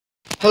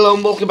Hello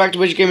and welcome back to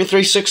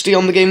agentgaming360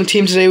 on the gaming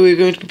team. Today we're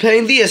going to be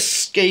playing the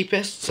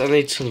Escapists. I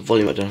need to turn the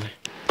volume up, don't I?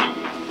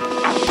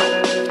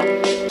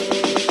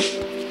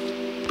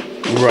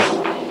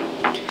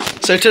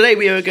 Right. So today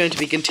we are going to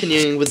be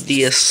continuing with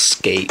the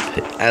escape,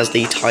 as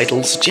the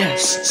title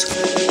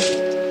suggests.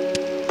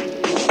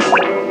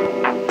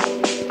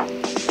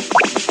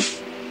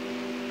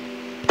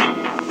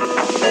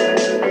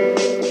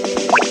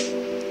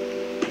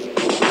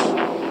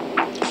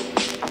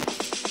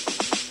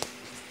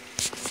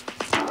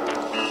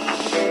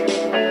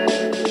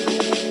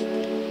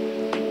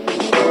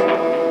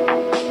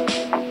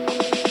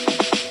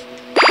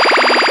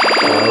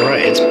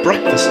 It's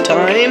breakfast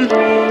time,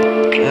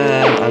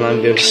 and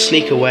I'm going to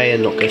sneak away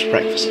and not go to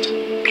breakfast.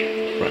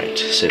 Right,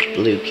 so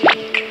blue key.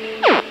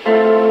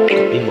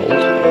 Could be mold.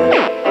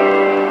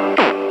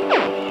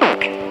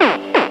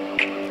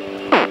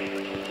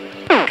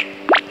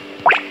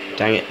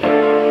 Dang it.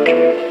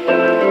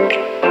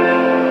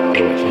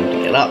 Wait for him to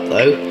get up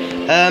though.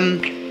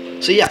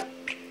 So yeah.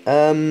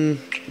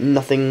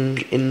 Nothing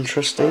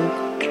interesting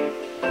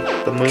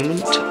at the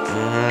moment.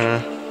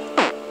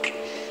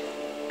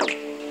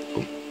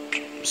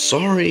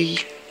 Sorry.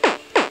 Oh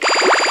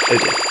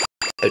dear.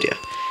 Oh dear.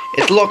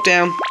 It's locked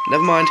down.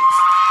 Never mind.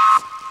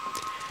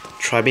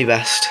 Try me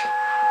best.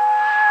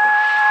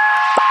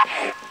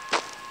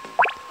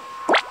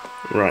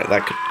 Right,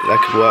 that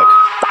could work.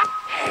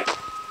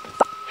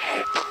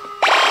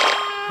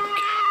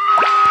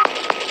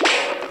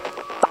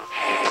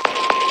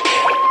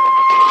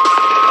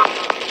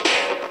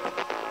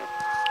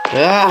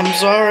 Okay. Ah, I'm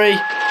sorry.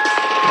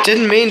 I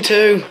didn't mean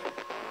to.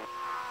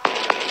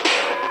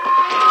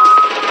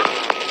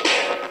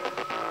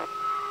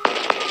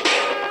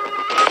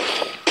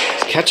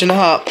 Catching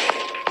up.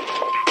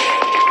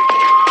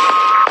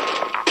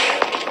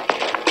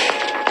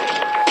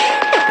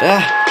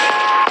 Ah.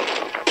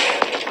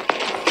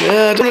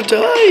 Yeah, I don't want to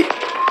die.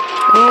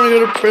 I don't want to go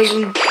to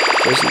prison.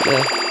 Prison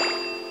there.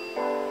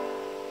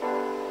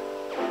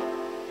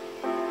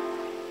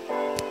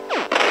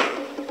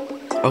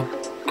 Oh,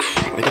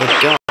 crap, I gotta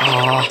go.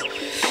 Ah,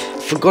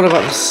 forgot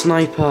about the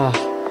sniper.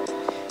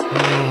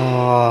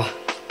 Ah.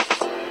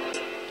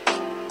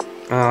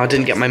 I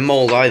didn't get my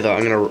mold either.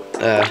 I'm gonna, load,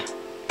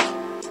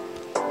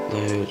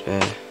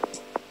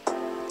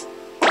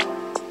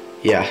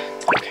 yeah,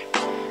 okay,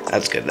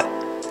 that's good then.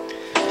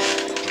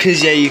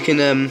 Cause yeah, you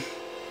can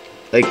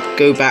like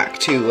go back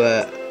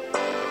to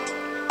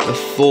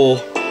before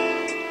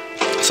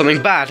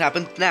something bad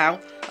happened. Now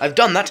I've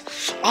done that,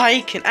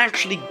 I can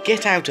actually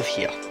get out of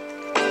here.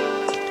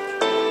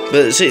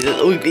 But see,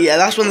 yeah,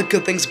 that's one of the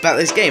good things about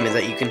this game is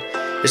that you can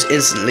just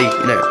instantly,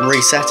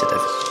 reset it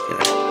if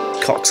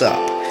it, cocks up.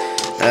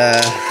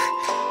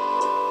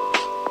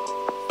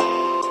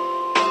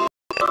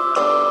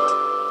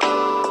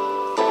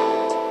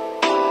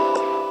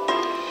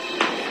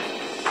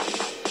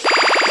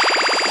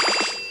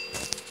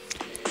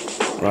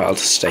 Right, I'll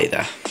just stay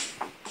there.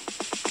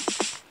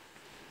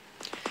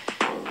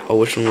 Oh,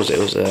 which one was it?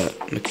 It was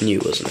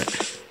McNew, wasn't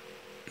it?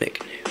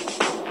 McNew.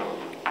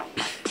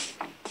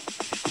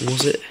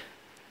 Was it?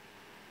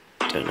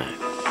 Don't know.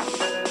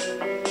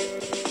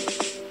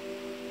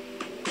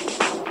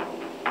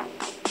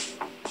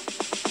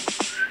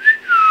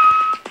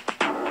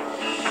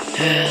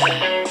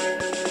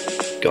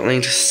 Got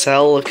anything to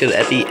sell that could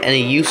be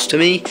any use to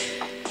me?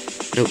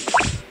 Nope.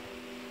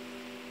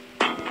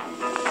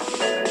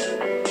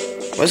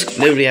 Why does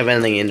nobody have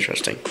anything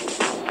interesting?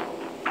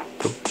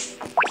 Cool.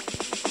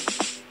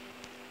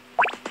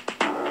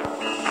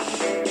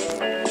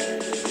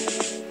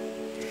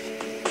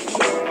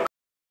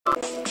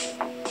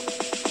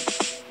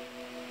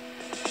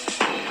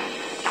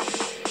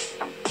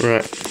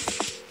 Right.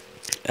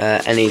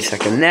 Any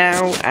second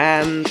now,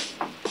 and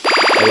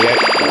there we go.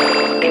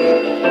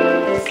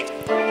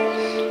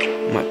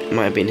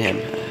 Might have been him.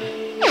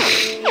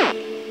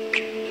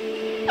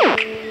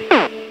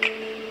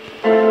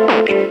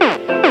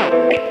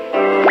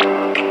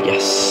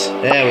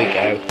 There we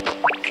go.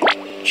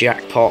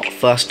 Jackpot,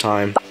 first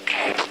time.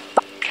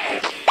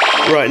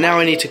 Right, now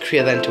I need to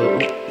clear then to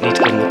need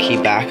to give him the key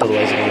back,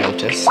 otherwise he'll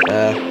notice.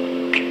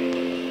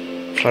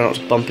 Try not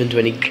to bump into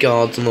any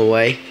guards on the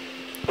way.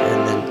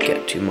 And then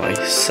get to my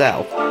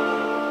cell.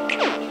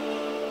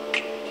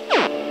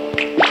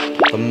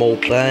 Put the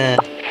mold there.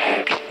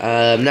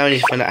 Now I need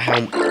to find out how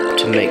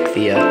to make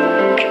the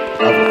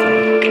other thing.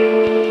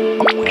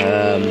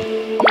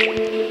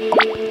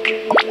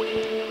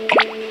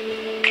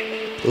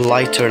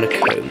 Lighter and a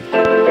comb.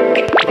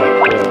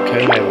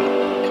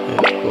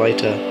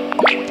 Lighter.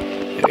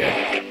 There we go.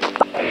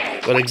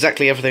 Got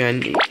exactly everything I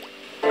need.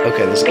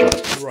 Okay, there's a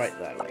guard right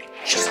there. Right.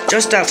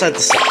 Just outside the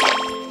cell.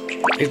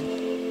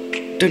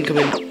 Don't come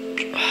in.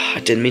 I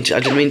didn't mean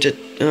to.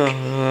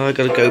 Oh, I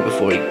gotta go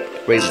before he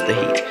raises the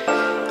heat.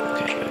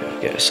 Okay,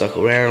 get a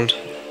circle round.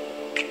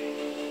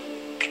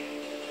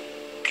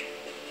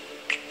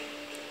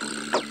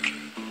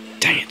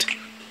 Dang it.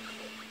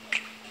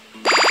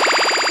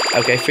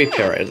 Okay, free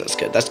period, that's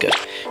good, that's good.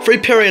 Free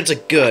periods are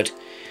good.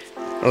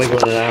 I like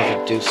running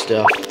out to do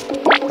stuff.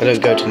 I don't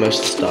go to most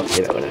of the stuff,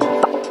 you know, whatever.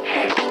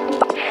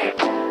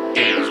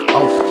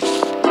 Oh.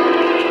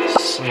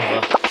 Son of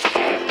a...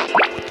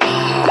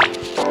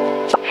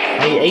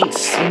 I ain't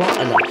smart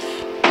enough.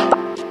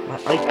 My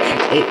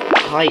IQ ain't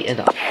high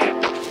enough.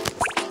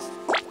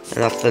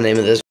 And that's the name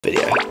of this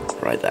video,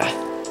 right there.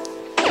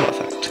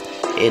 Perfect.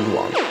 In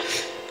one.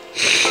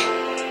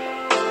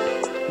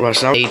 Right,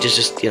 so now age is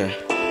just, you know...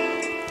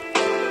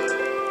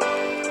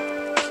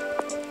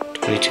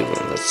 22,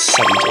 that's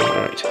 70,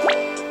 right.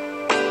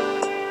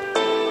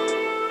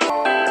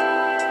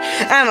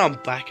 And I'm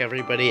back,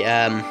 everybody.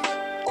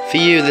 For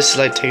you, this is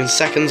like taking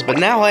seconds, but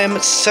now I am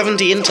at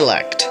 70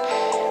 intellect.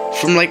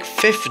 From like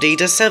 50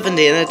 to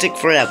 70, and it took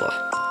forever.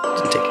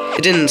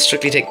 It didn't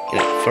strictly take, you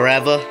know,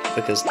 forever,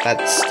 because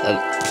that's a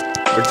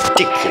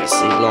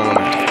ridiculously long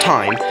amount of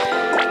time.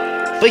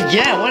 But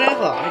yeah,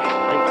 whatever.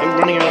 I'm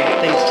running out of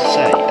things to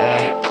say.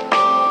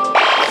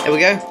 There we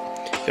go.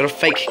 Got a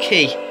fake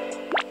key.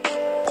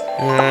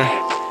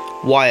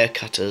 Wire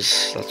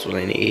cutters. That's what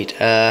I need.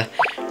 How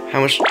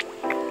much?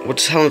 What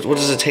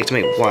does it take to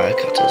make wire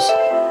cutters?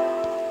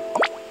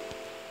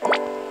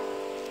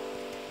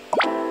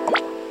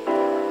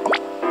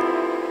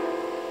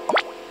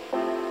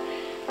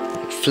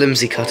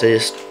 Flimsy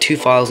cutters, 2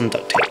 files and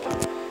duct tape.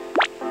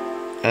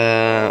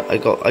 I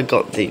got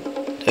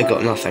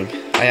nothing.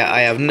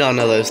 I have none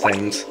of those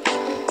things.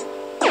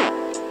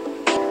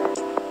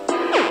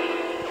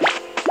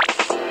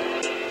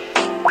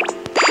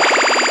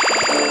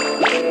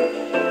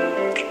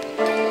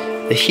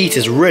 The heat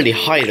is really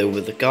high though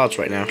with the guards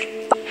right now.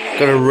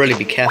 Gotta really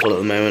be careful at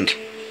the moment.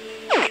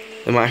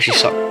 They might actually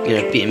start, you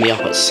know, beating me up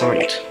at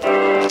sight.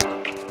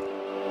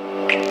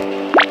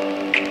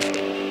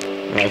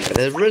 Okay,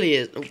 there really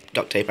is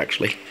duct tape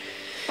actually.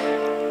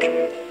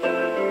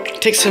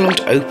 It takes so long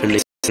to open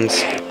these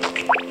things.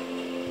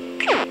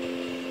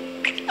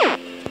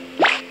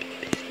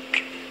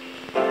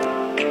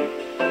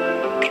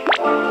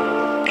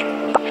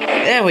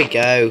 There we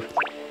go.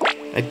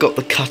 I got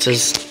the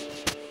cutters.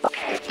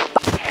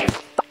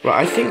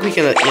 Right, I think we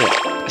can, you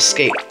know,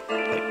 escape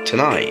like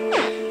tonight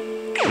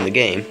in the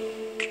game.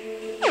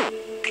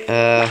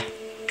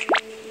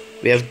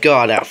 We have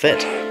guard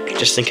outfit,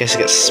 just in case I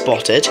get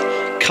spotted.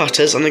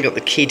 Cutters, and I got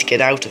the key to get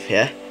out of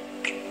here.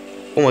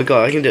 Oh my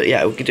god, I can do it.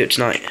 Yeah, we can do it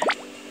tonight.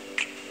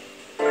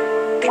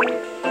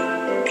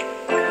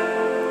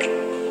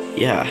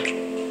 Yeah.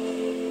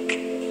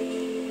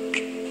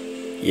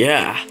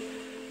 Yeah.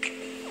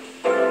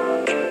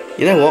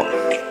 You know what?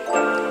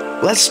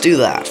 Let's do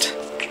that.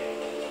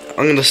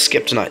 I'm gonna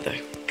skip tonight though.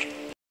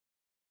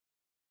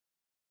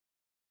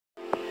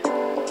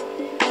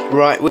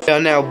 Right, we are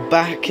now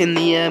back in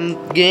the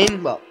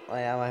game. Well, I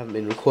haven't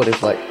been recording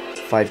for like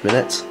 5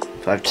 minutes.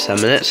 5 to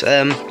 10 minutes.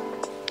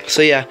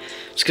 So yeah,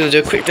 just gonna do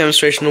a quick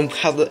demonstration on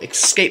how the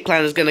escape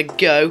plan is gonna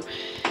go.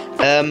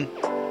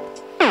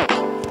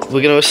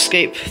 We're gonna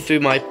escape through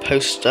my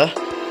poster,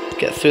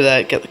 get through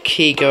there, get the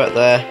key, go out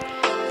there,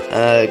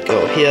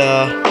 go up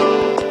here,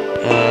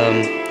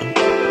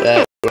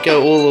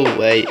 go all the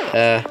way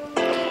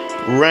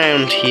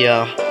round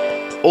here,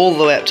 all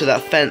the way up to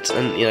that fence,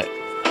 and you know,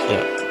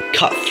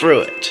 cut through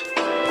it,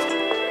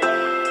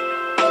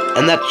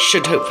 and that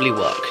should hopefully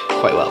work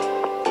quite well.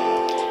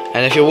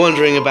 And if you're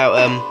wondering about,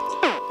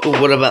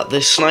 what about the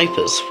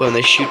snipers, when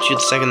they shoot you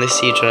the second they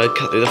see you trying to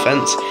cut through the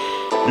fence?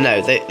 No,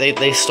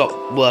 they stop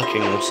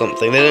working or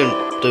something. They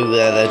don't do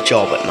their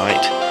job at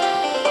night.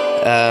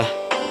 I'm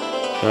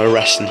gonna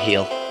rest and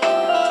heal.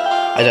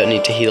 I don't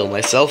need to heal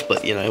myself,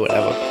 but you know,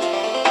 whatever.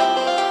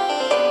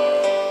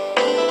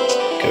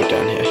 Go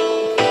down here.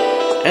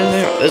 And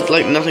there's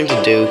like nothing to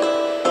do.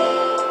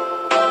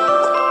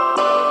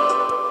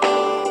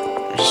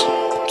 Just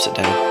sit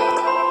down.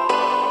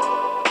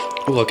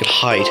 Oh, I could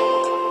hide.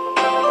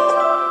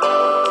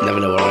 Never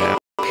know where I am.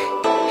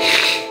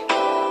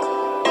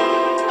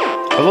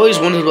 I've always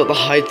wondered what the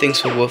hide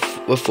things were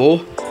for.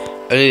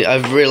 Only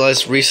I've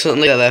realised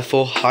recently that they're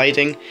for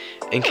hiding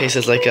in case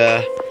there's like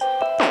a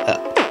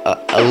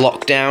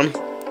lockdown.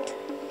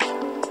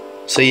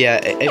 So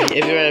yeah, if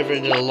you're ever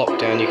in a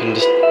lockdown, you can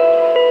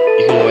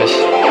always.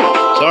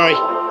 Sorry.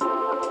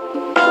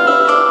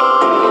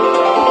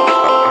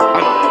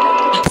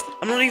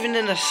 I'm not even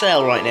in a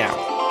cell right now.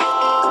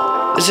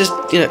 This is,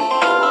 you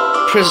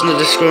know, prisoner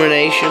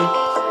discrimination.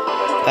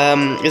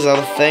 Is that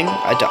a thing?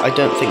 I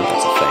don't think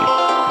that's a thing.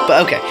 But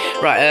okay,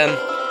 right,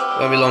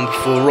 won't be long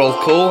before roll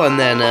call, and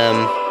then,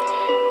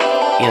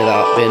 you know,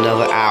 that'll be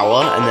another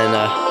hour, and then,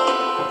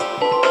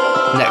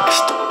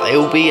 next,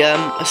 they'll be,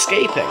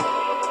 escaping.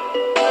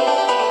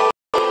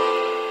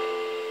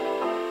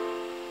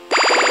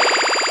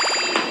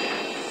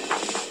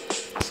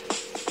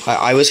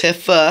 I was here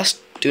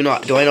first. Do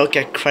I not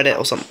get credit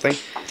or something?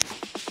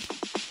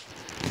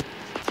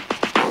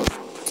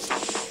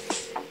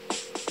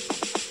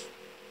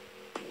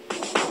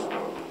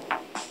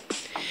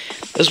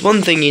 There's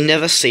one thing you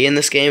never see in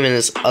this game, and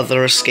it's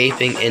other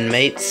escaping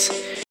inmates.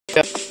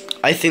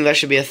 I think that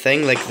should be a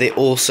thing. Like, they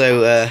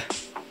also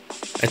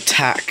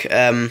attack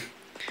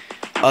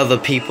other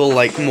people,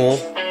 like, more.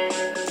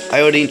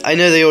 I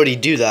know they already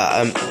do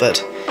that,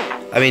 but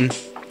I mean,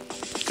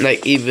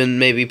 like, even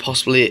maybe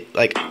possibly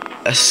like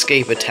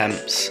escape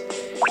attempts,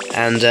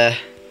 and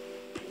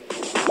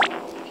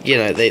you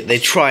know, they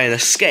try and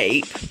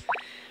escape,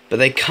 but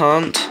they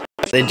can't,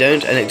 they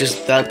don't, and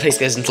that place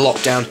goes into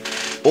lockdown,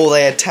 or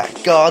they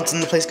attack guards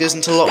and the place goes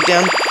into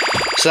lockdown,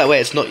 so that way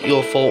it's not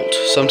your fault.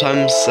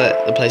 Sometimes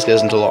the place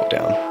goes into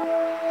lockdown.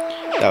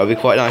 That would be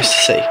quite nice to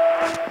see.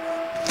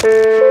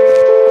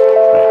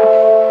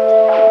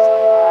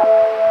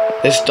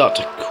 They start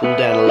to cool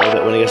down a little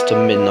bit when it gets to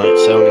midnight,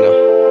 so I'm gonna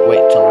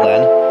wait till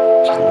then.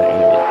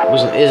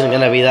 Isn't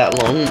gonna be that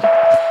long.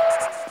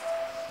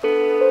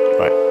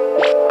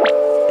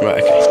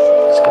 Right, okay.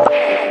 Let's go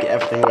get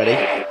everything ready.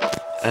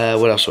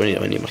 What else do I need?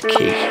 I need my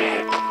key.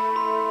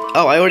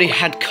 Oh, I already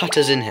had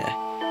cutters in here.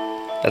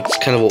 That's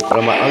kind of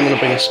awkward. I'm gonna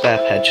bring a spare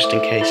pair just in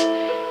case.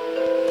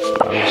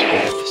 I'm just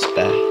bring a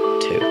spare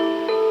too.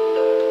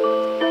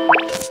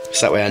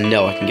 So that way I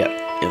know I can get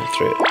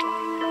through it.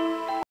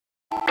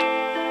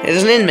 Hey,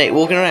 there's an inmate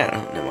walking around.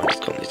 Oh, never mind,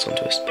 it's gone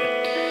to a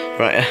spare.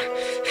 Right,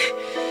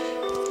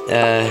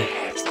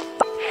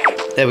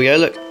 there we go,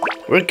 look.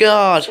 We're a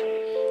guard.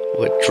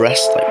 We're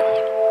dressed like one.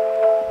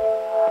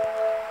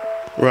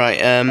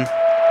 Right,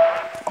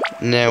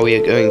 now we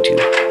are going to,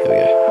 there we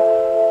go.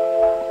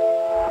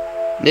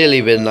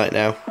 Nearly midnight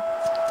now.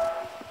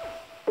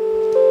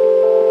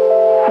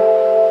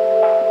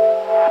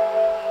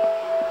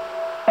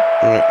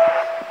 Alright.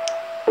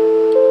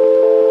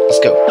 Let's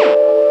go.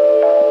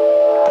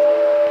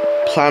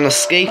 Plan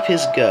escape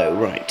is go,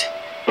 right.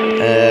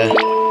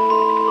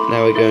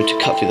 Now we're going to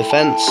cut through the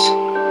fence.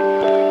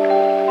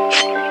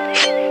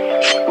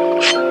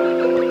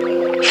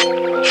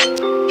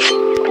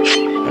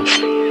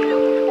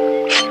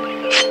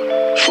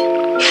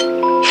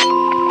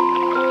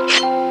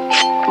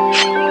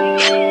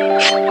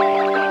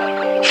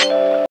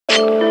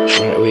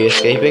 Right, are we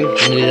escaping?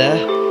 Nearly there.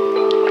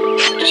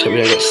 Just hope we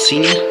don't get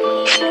seen.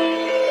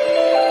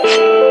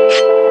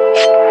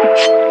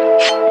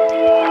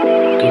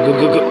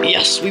 Go.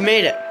 Yes, we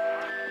made it.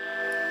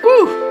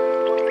 Woo!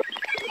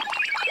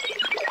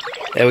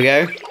 There we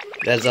go.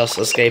 There's us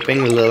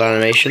escaping with a little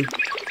animation.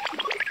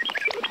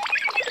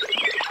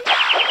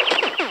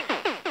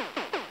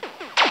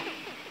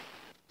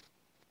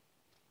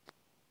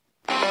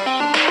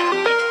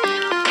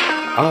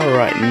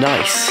 Alright,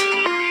 nice.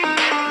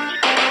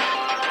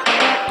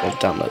 I'll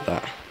download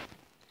that.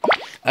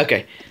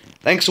 Okay,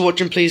 thanks for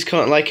watching. Please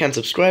comment, like, and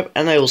subscribe,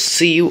 and I will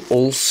see you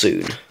all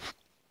soon.